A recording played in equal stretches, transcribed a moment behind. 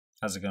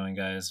How's it going,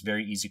 guys?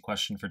 Very easy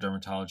question for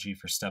dermatology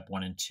for step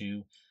 1 and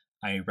 2.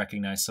 I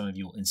recognize some of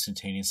you will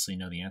instantaneously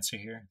know the answer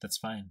here. That's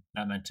fine.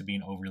 Not meant to be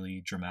an overly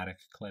dramatic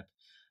clip.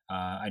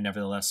 I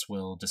nevertheless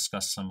will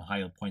discuss some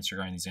high-yield points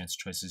regarding these answer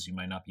choices you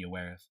might not be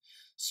aware of.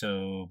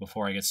 So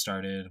before I get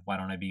started, why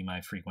don't I be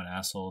my frequent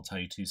asshole, tell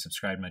you to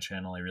subscribe to my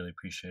channel. I really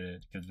appreciate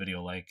it. Give the video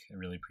a like. I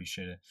really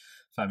appreciate it.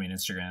 Find me on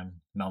Instagram,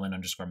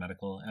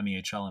 Mehlman_medical,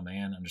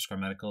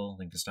 MEHLMAN_medical.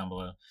 Link is down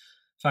below.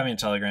 Find me on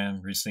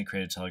Telegram. Recently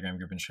created a Telegram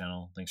group and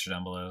channel. Links are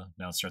down below.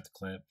 Now let's start the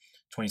clip.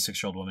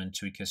 26-year-old woman,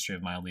 2-week history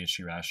of mildly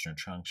itchy rash in her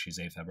trunk. She's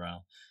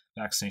afebrile.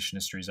 Vaccination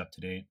history is up to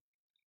date.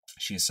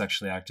 She is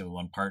sexually active with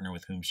one partner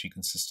with whom she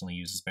consistently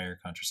uses barrier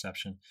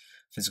contraception.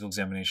 Physical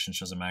examination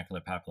shows a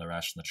macular papular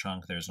rash in the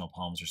trunk. There is no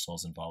palms or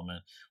soles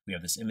involvement. We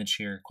have this image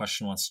here.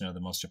 Question wants to know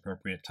the most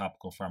appropriate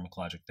topical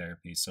pharmacologic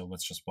therapy. So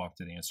let's just walk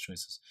through the answer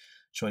choices.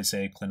 Choice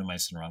A,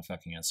 clindamycin, wrong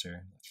fucking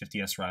answer.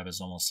 50S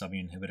ribosomal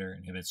subunit inhibitor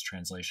inhibits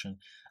translation.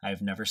 I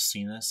have never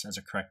seen this as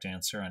a correct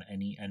answer on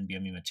any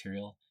NBME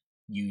material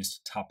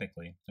used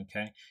topically,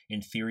 okay?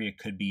 In theory, it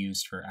could be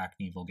used for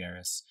acne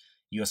vulgaris.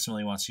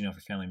 USMLE wants you to know for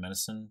family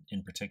medicine,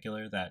 in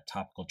particular, that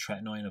topical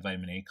tretinoin, a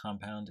vitamin A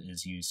compound,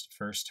 is used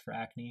first for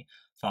acne,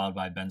 followed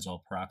by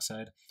benzoyl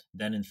peroxide.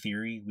 Then, in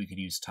theory, we could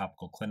use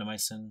topical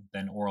clindamycin,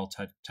 then oral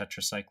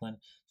tetracycline,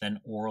 then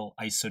oral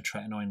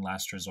isotretinoin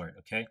last resort,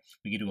 okay?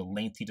 We could do a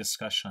lengthy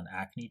discussion on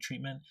acne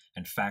treatment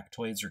and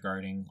factoids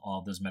regarding all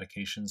of those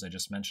medications I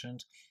just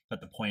mentioned,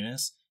 but the point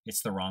is,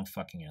 it's the wrong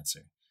fucking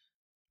answer.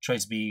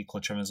 Choice B,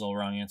 clotrimazole,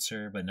 wrong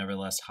answer, but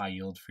nevertheless high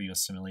yield for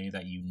USMLE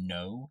that you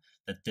know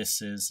that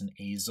this is an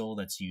azole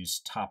that's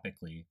used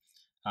topically.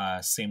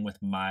 Same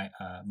with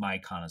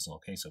miconazole.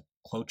 Okay, so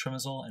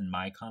clotrimazole and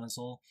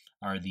miconazole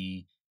are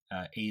the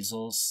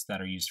azoles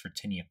that are used for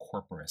tinea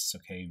corporis,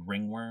 okay,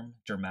 ringworm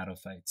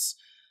dermatophytes.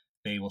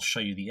 They will show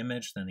you the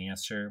image, then the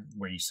answer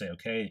where you say,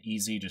 okay,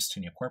 easy, just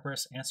tinea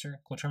corporis. Answer,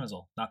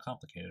 clotrimazole, not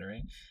complicated, all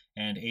right?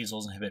 And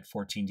azoles inhibit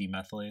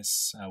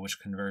 14-D-methylase, which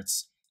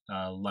converts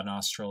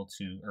lanostril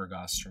to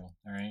ergostrel,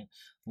 all right?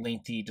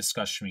 Lengthy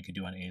discussion we could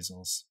do on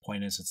azoles.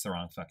 Point is, it's the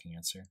wrong fucking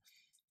answer.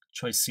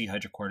 Choice C,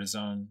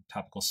 hydrocortisone,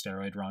 topical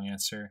steroid, wrong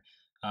answer.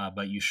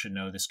 But you should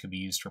know this could be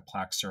used for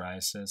plaque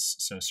psoriasis.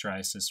 So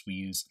psoriasis, we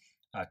use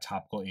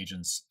topical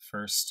agents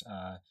first.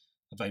 A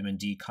vitamin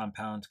D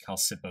compound,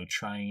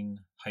 calcipotriene,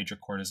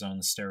 hydrocortisone,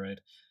 the steroid,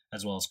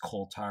 as well as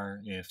coal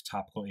tar. If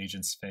topical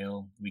agents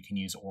fail, we can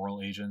use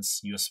oral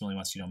agents. USMLE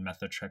wants you to know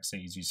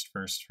methotrexate is used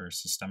first for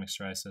systemic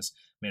psoriasis.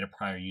 Made a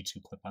prior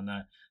YouTube clip on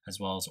that, as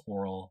well as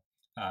oral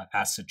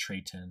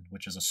acitretin,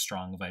 which is a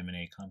strong vitamin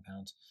A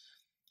compound.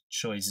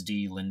 Choice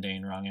D,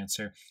 lindane, wrong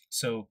answer.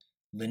 So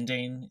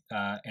lindane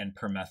and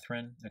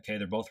permethrin, okay,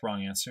 they're both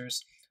wrong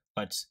answers,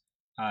 but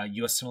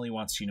USMLE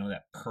wants you to know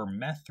that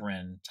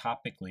permethrin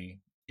topically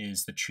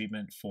is the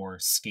treatment for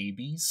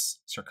scabies,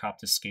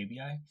 Sarcoptes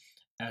scabii,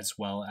 as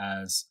well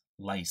as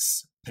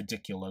lice,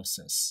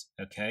 pediculosis,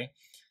 okay?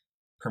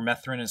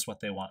 Permethrin is what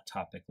they want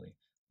topically.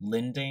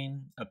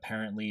 Lindane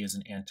apparently is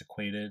an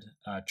antiquated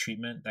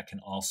treatment that can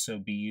also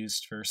be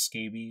used for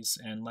scabies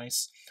and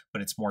lice,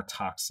 but it's more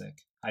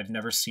toxic. I've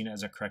never seen it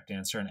as a correct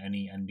answer on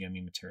any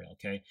NBME material,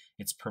 okay?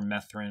 It's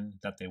permethrin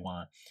that they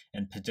want.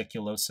 And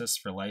pediculosis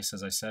for lice,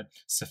 as I said,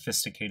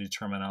 sophisticated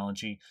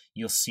terminology.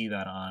 You'll see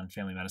that on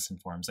family medicine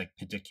forums like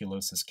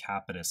pediculosis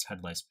capitis,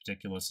 head lice,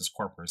 pediculosis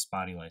corporis,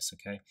 body lice,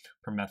 okay?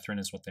 Permethrin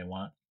is what they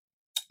want.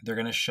 They're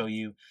going to show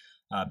you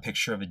a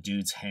picture of a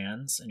dude's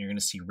hands, and you're going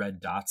to see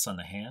red dots on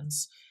the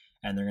hands.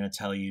 And they're going to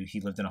tell you he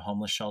lived in a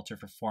homeless shelter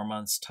for 4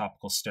 months,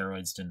 topical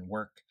steroids didn't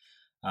work.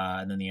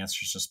 And then the answer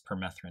is just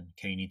permethrin.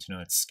 Okay, you need to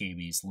know it's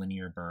scabies,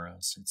 linear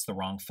burrows. It's the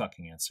wrong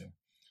fucking answer.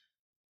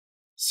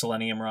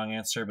 Selenium, wrong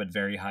answer, but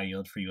very high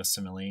yield for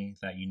USMLE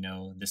that you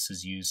know this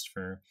is used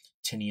for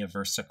tinea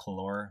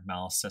versicolor,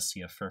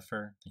 Malassezia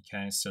furfur.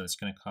 Okay, so it's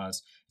going to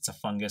cause, it's a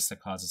fungus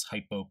that causes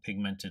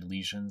hypopigmented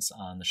lesions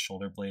on the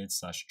shoulder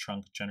blades /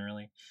 trunk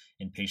generally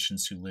in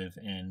patients who live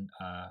in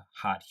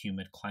hot,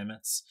 humid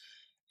climates.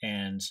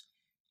 And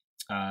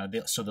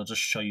so they'll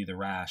just show you the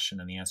rash, and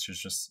then the answer is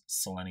just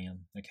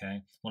selenium,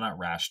 okay? Well, not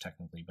rash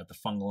technically, but the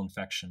fungal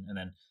infection, and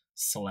then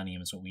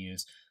selenium is what we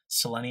use.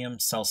 Selenium,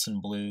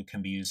 Selsun Blue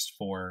can be used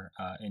for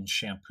in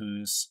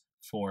shampoos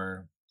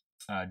for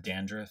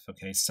dandruff,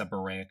 okay?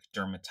 Seborrheic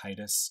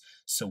dermatitis,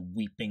 so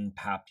weeping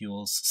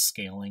papules,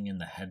 scaling in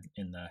the head,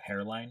 in the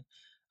hairline.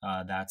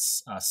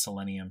 That's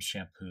selenium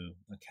shampoo,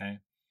 okay?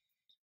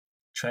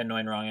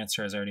 Tretinoin, wrong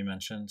answer, as I already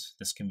mentioned.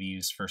 This can be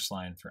used first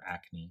line for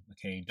acne,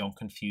 okay? Don't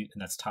confuse,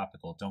 and that's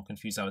topical. Don't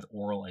confuse that with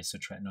oral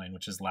isotretinoin,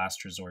 which is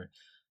last resort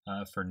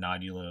for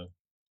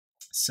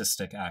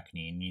nodulocystic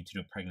acne. You need to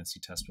do a pregnancy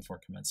test before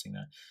commencing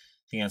that.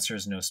 The answer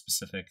is no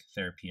specific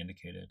therapy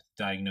indicated.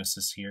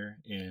 Diagnosis here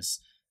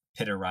is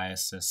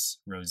pityriasis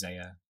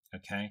rosea,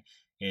 okay?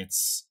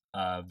 It's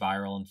a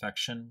viral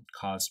infection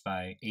caused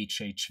by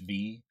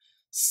HHV7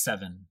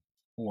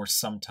 or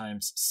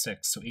sometimes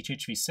 6. So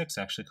HHV6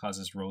 actually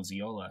causes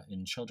roseola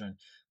in children,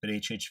 but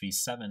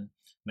HHV7,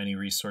 many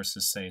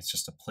resources say it's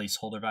just a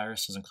placeholder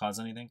virus, doesn't cause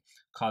anything,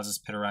 causes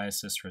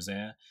pityriasis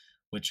rosea.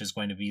 which is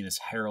going to be this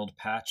herald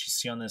patch. You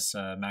see on this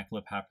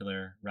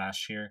maculopapular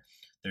rash here,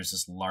 there's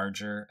this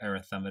larger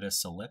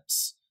erythematous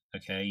ellipse.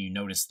 Okay, you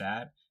notice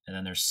that, and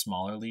then there's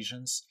smaller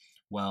lesions.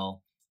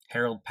 Well,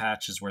 herald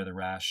patch is where the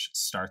rash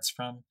starts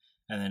from,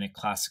 and then it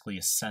classically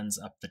ascends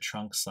up the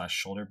trunk /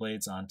 shoulder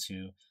blades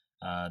onto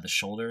the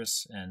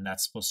shoulders, and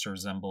that's supposed to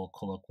resemble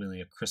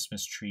colloquially a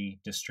Christmas tree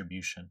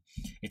distribution.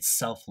 It's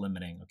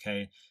self-limiting,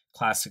 okay?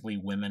 Classically,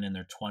 women in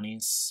their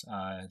 20s,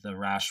 the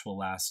rash will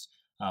last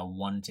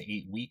 1 to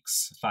 8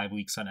 weeks, 5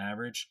 weeks on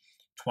average.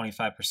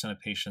 25% of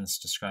patients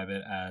describe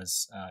it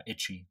as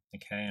itchy,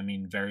 okay? I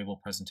mean, variable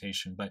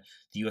presentation, but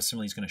the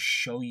USMLE is going to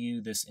show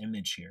you this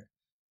image here.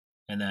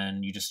 And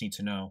then you just need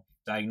to know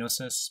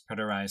diagnosis,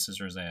 pityriasis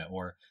rosea,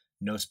 or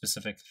no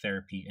specific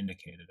therapy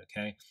indicated,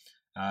 okay?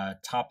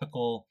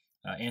 Topical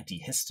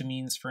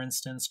antihistamines, for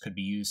instance, could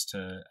be used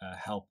to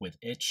help with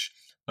itch,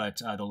 but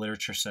the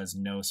literature says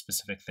no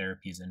specific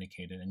therapy is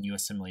indicated, and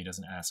USMLE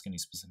doesn't ask any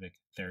specific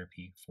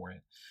therapy for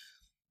it.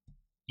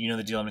 You know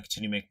the deal. I'm going to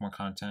continue to make more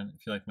content.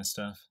 If you like my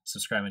stuff,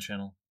 subscribe my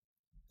channel,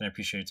 and I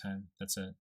appreciate your time. That's it.